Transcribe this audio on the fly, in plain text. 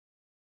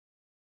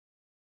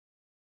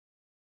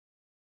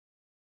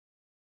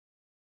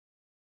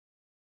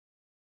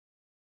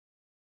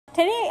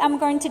Today I'm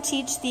going to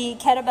teach the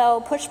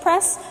kettlebell push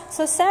press.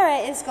 So Sarah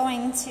is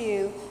going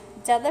to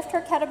deadlift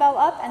her kettlebell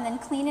up and then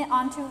clean it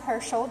onto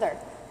her shoulder.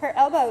 Her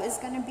elbow is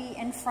going to be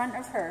in front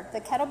of her. The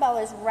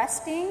kettlebell is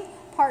resting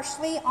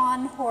partially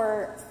on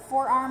her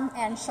forearm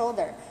and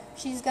shoulder.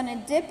 She's going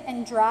to dip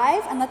and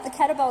drive and let the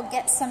kettlebell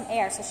get some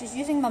air. So she's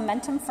using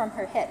momentum from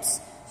her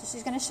hips. So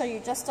she's going to show you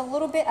just a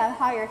little bit of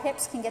how your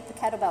hips can get the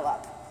kettlebell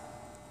up.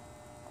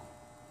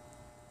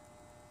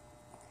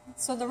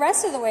 So the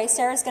rest of the way,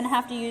 Sarah's going to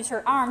have to use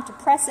her arm to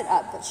press it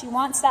up, but she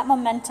wants that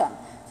momentum.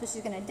 So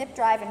she's going to dip,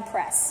 drive, and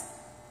press.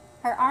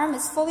 Her arm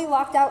is fully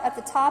locked out at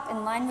the top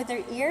in line with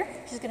her ear.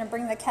 She's going to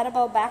bring the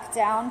kettlebell back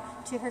down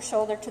to her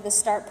shoulder to the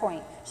start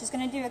point. She's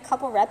going to do a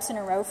couple reps in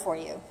a row for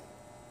you.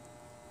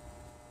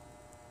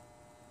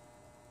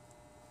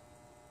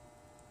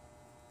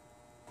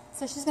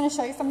 So she's going to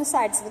show you from the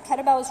side. So the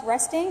kettlebell is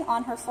resting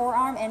on her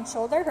forearm and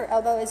shoulder. Her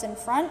elbow is in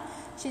front.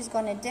 She's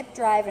going to dip,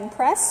 drive, and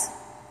press.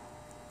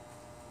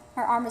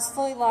 Her arm is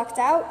fully locked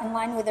out in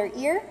line with her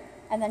ear,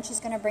 and then she's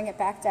going to bring it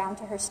back down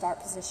to her start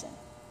position.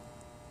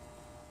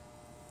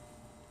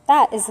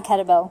 That is the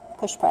kettlebell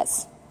push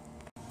press.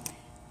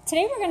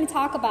 Today we're going to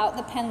talk about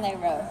the Pendlay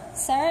Row.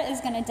 Sarah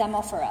is going to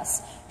demo for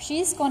us.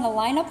 She's going to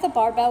line up the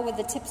barbell with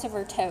the tips of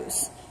her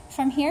toes.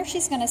 From here,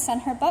 she's going to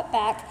send her butt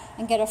back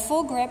and get a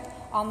full grip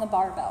on the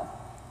barbell.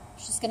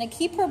 She's going to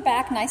keep her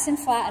back nice and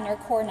flat and her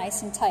core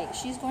nice and tight.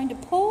 She's going to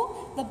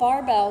pull the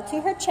barbell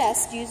to her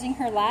chest using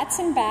her lats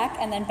and back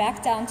and then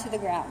back down to the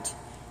ground.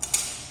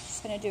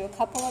 She's going to do a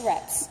couple of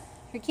reps.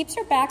 She keeps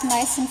her back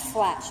nice and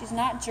flat. She's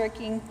not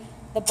jerking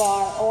the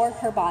bar or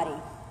her body.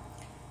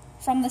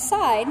 From the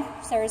side,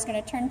 Sarah's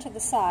going to turn to the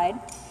side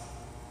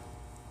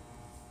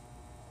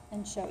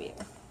and show you.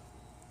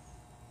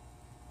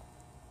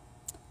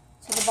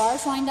 So the bar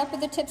is lined up with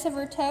the tips of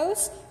her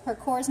toes. Her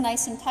core is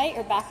nice and tight.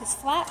 Her back is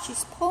flat.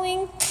 She's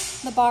pulling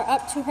the bar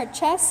up to her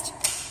chest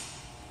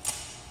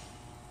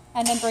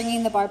and then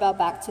bringing the barbell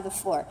back to the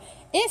floor.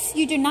 If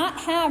you do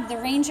not have the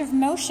range of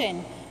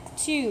motion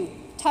to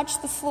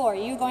touch the floor,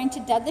 you're going to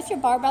deadlift your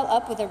barbell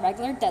up with a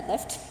regular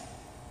deadlift.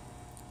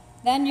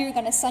 Then you're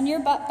going to send your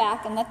butt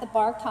back and let the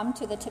bar come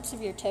to the tips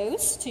of your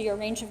toes, to your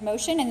range of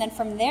motion, and then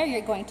from there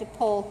you're going to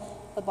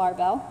pull the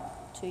barbell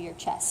to your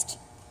chest.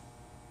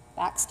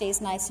 Back stays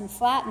nice and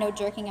flat, no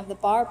jerking of the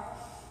bar.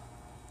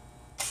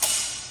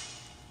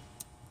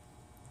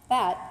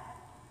 That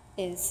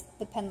is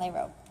the Pendlay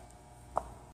Row.